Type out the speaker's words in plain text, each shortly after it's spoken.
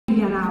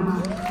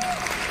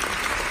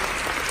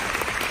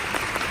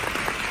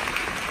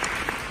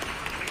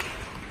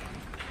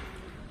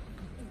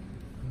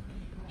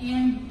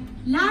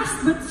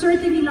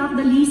certainly not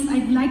the least,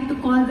 I'd like to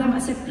call them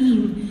as a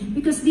team,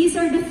 because these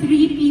are the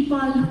three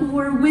people who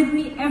were with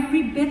me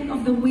every bit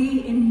of the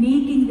way in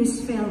making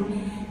this film.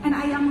 And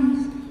I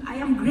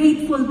am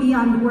grateful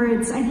beyond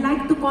words. I'd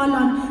like to call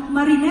on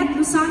Marinette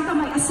Lusanta,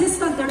 my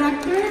assistant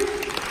director,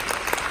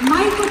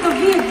 Michael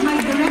David, my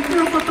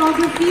director of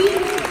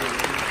photography,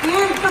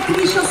 and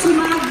Patricia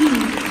Sumagi,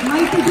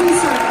 my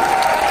producer.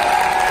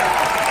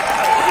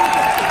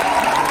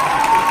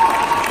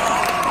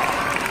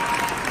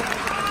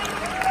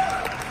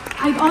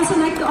 I'd also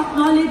like to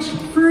acknowledge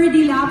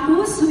Ferdy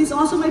Lapus, who is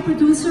also my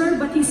producer,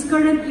 but he's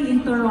currently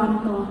in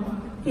Toronto.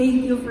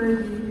 Thank you,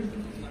 Ferdy.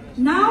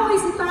 Now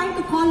is the time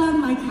to call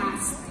on my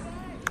cast.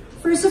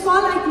 First of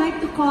all, I'd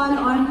like to call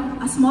on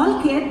a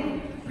small kid.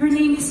 Her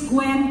name is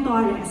Gwen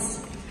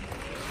Torres.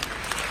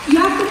 You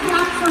have to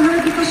clap for her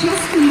because she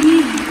has to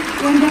leave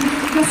when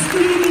the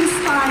screening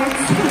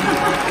starts.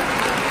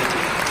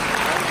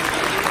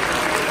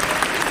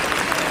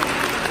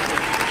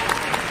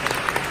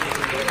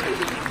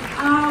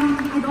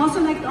 I'd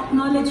also like to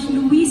acknowledge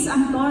Luis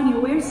Antonio.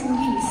 Where's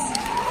Luis?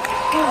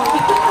 Oh.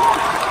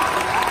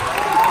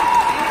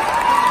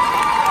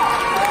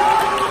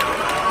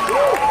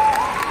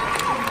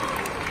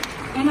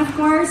 And of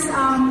course,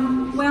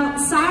 well,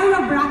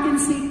 Sarah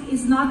Brackensick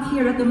is not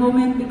here at the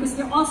moment because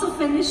they're also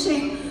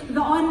finishing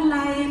the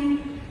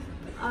online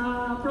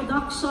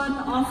production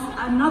of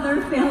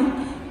another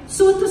film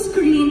soon to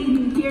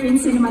screen here in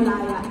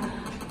Cinemalaya.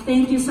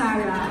 Thank you,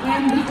 Sarah.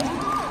 And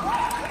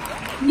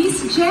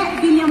Miss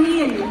Jet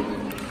Villamil.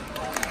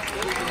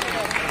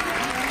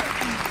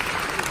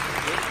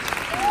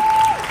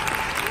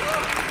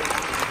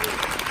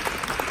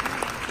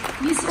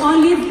 Miss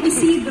Olive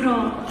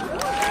Isidro.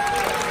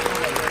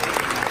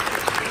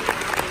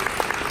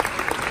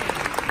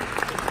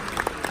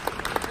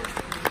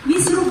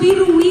 Miss Ruby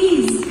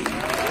Ruiz.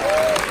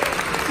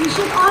 You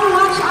should all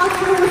watch out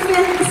for her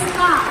film,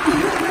 Ska.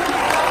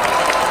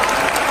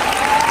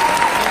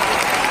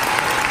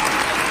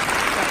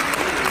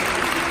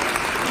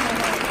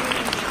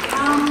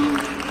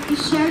 Is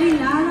Sherry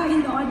Lara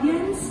in the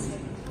audience?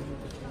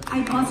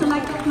 I'd also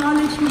like to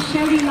acknowledge Miss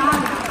Sherry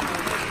Lara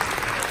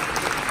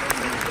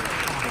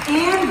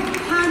and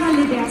Hannah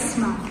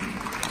Ledesma.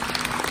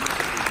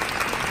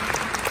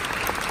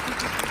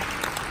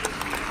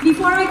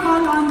 Before I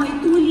call on my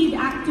two lead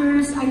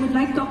actors, I would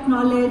like to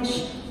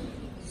acknowledge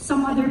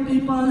some other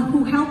people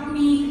who helped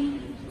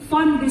me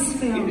fund this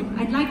film.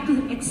 I'd like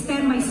to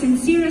extend my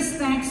sincerest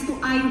thanks to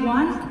I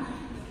Want,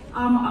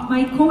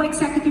 my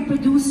co-executive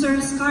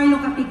producers, Carlo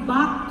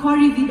Katigbak,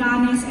 Cory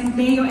Vidanes, and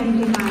Deo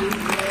and Linay.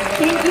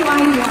 Thank you, I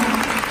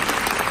Want.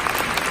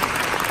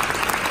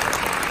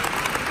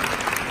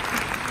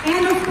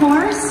 And of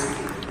course,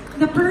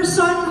 the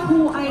person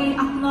who I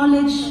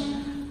acknowledge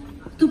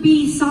to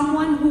be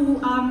someone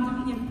who,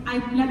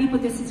 let me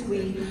put this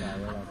way,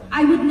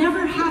 I would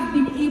never have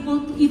been able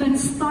to even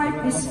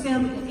start this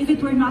film if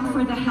it were not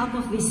for the help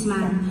of this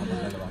man.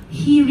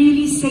 He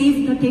really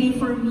saved the day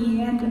for me,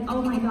 and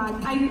oh my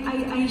God,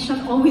 I shall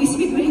always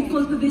be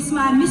grateful to this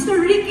man, Mr.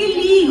 Ricky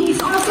Lee, who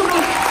is also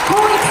my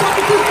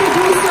co-executive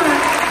producer.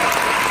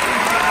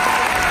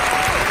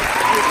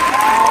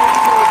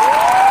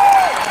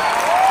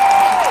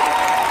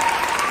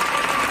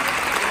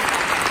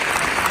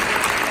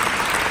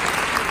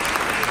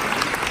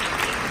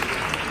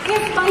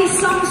 If by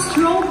some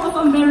stroke of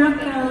a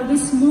miracle,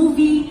 this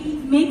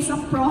movie makes a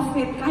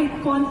profit,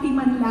 kahit konti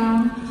man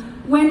lang,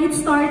 when it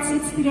starts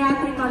its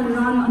theatrical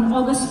run on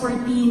August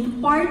 14,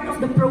 part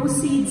of the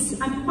proceeds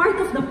and part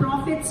of the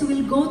profits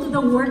will go to the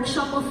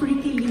workshop of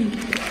Ricky Lee.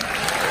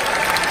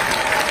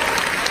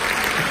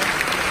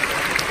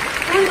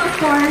 And of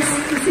course,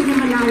 the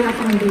Cinemalaya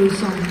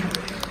Foundation.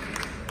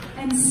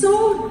 And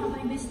so, have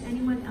I missed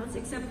anyone else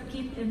except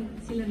Kit and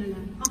sila na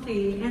lang?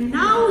 Okay, and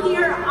now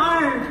here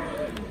are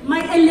my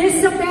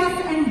Elizabeth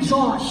and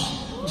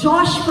Josh.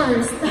 Josh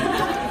first.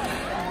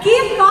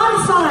 Kit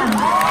Thompson.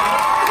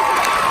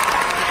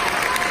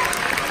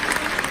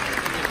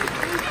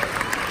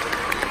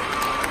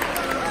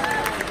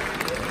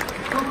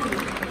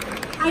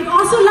 I'd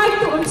also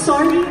like to, I'm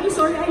sorry,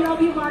 I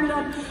love you,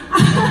 Marlon.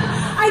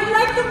 I'd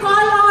like to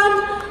call on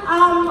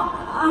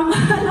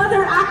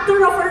another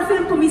actor of our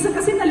film. Kumisa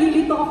kasi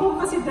nalilito ako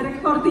kasi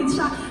director din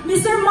siya.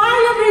 Mr.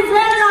 Marlon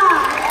Rivera!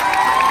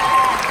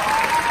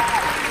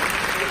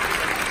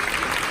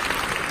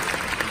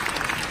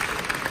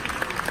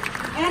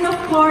 And of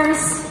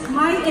course,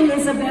 my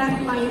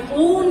Elizabeth, my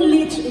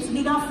only, it's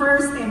not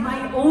first,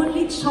 my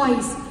only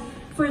choice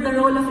for the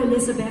role of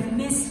Elizabeth,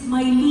 Miss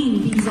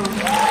Mylene Dizon.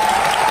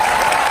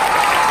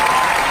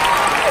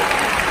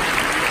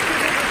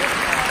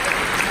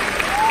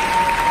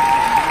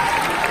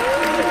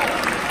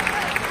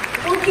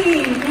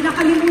 Okay, may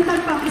nakalimutan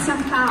pang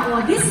isang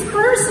tao. This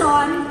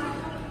person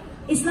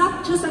is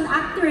not just an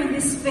actor in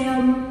this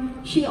film.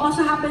 She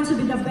also happens to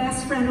be the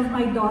best friend of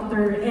my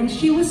daughter. And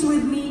she was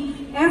with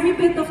me every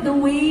bit of the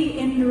way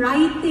in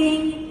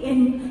writing,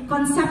 in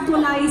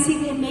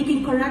conceptualizing, in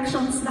making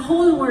corrections, the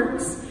whole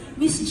works.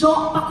 Miss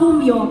Jo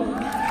Pacumio.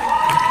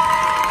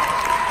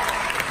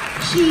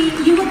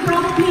 You would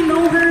probably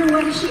know her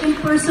when she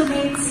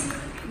impersonates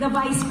the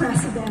Vice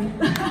President.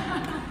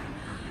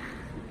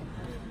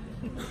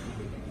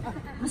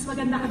 Mas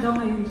maganda ka daw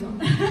ngayon, Jo.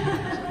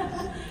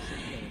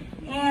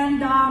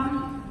 And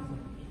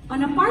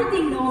on a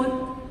parting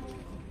note,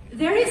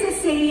 there is a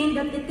saying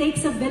that it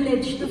takes a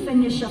village to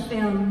finish a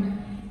film.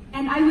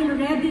 And I will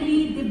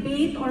readily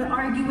debate or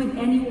argue with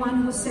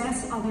anyone who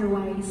says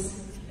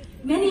otherwise.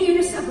 Many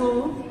years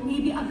ago,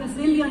 maybe a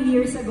gazillion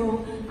years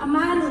ago, a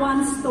man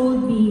once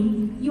told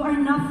me, "You are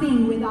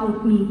nothing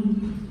without me."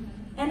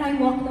 And I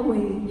walked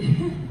away.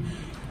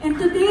 And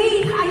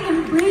today, I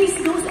embrace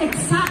those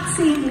exact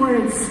same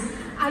words.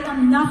 I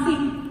am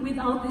nothing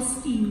without this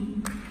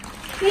team.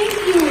 Thank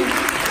you.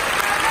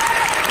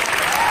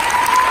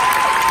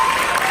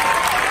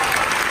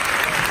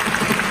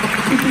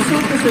 To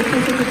present the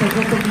certificate of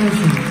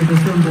recognition to the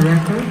film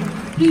director,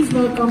 please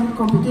welcome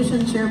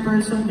competition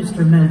chairperson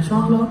Mr. Mel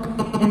Chonglo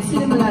and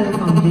Cinemalaya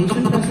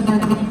Foundation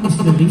President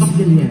Mr. Luis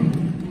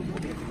Guillen.